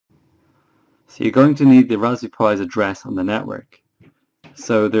So you're going to need the Raspberry Pi's address on the network.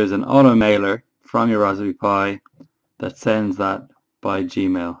 So there's an auto mailer from your Raspberry Pi that sends that by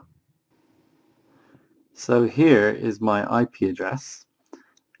Gmail. So here is my IP address.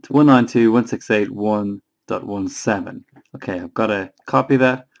 It's 192.168.1.17. Okay, I've got to copy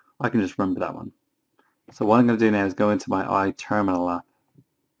that. I can just remember that one. So what I'm going to do now is go into my iTerminal app,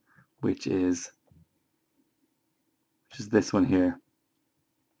 which is this one here.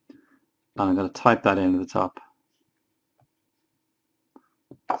 And I'm going to type that in at the top.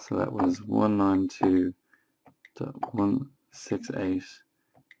 So that was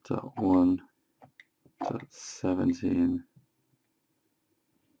 192.168.1.17.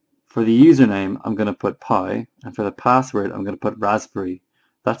 For the username, I'm going to put Pi, and for the password, I'm going to put Raspberry.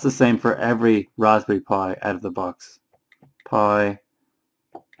 That's the same for every Raspberry Pi out of the box. Pi,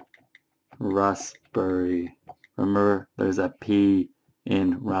 Raspberry. Remember, there's a P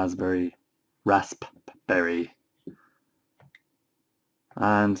in Raspberry. Raspberry.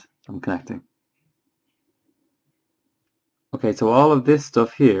 And I'm connecting. Okay, so all of this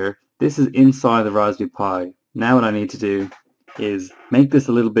stuff here, this is inside the Raspberry Pi. Now what I need to do is make this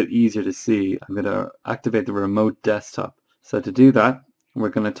a little bit easier to see. I'm going to activate the remote desktop. So to do that, we're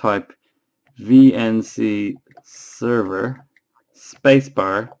going to type VNC server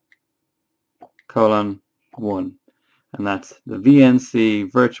spacebar :1, and that's the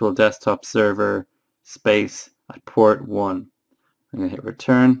VNC virtual desktop server space at port 1. I'm going to hit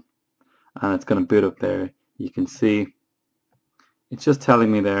return, and it's going to boot up there. You can see it's just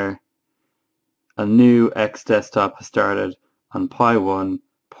telling me there a new X desktop has started on Pi 1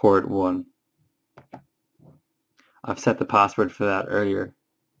 port 1. I've set the password for that earlier.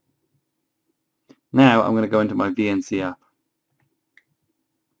 Now I'm going to go into my VNC app.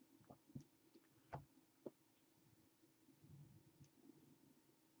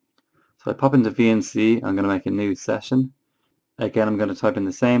 So I pop into VNC, I'm going to make a new session. Again, I'm going to type in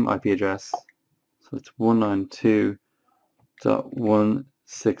the same IP address. So it's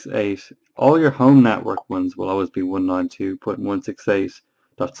 192.168. All your home network ones will always be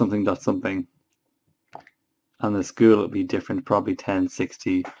 192.168.something.something. And the school will be different, probably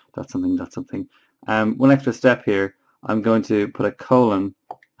 1060.something.something. One extra step here, I'm going to put a colon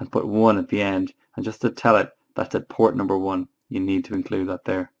and put 1 at the end, and just to tell it that's at port number 1. You need to include that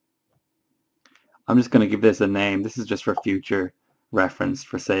there. I'm just going to give this a name. This is just for future reference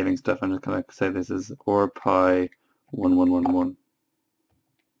for saving stuff. I'm just going to say this is ORPi 1111.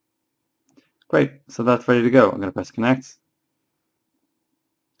 Great, so that's ready to go. I'm going to press connect.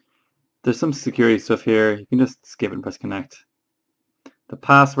 There's some security stuff here. You can just skip it and press connect. The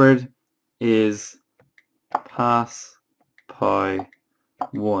password is passpi1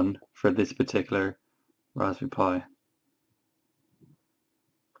 for this particular Raspberry Pi.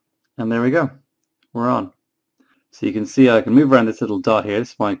 And there we go. We're on. So you can see I can move around this little dot here.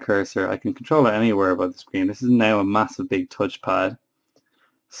 This is my cursor. I can control it anywhere above the screen. This is now a massive big touchpad.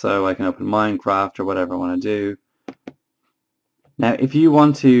 So I can open Minecraft or whatever I want to do. Now if you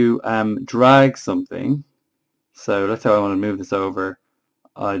want to drag something, so let's say I want to move this over,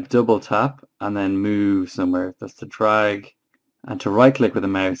 I double tap and then move somewhere. That's to drag. And to right click with the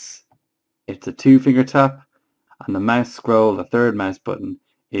mouse, it's a 2-finger tap, and the mouse scroll, the third mouse button,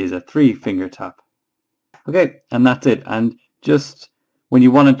 is a 3-finger tap. Okay, and that's it. And just when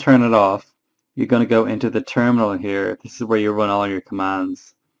you want to turn it off, you're going to go into the terminal here. This is where you run all your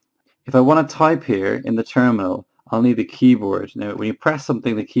commands. If I want to type here in the terminal, I'll need the keyboard. Now when you press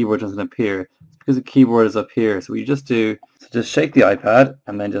something, the keyboard doesn't appear. It's because the keyboard is up here. So what you just do is just shake the iPad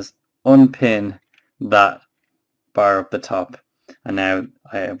and then just unpin that bar up the top. And now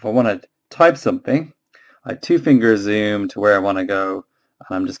if I want to type something, I 2-finger zoom to where I want to go,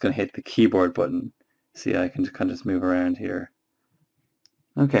 and I'm just going to hit the keyboard button. See, I can kind of just move around here.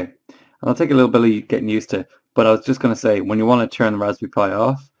 Okay, and I'll take a little bit of getting used to, but I was just going to say, when you want to turn the Raspberry Pi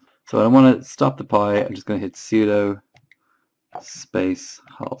off, so when I want to stop the Pi, I'm just going to hit sudo space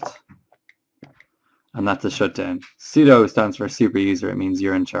halt. And that's a shutdown. Sudo stands for super user. It means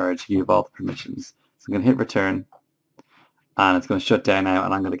you're in charge. You have all the permissions. So I'm going to hit return, and it's going to shut down now,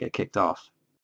 and I'm going to get kicked off.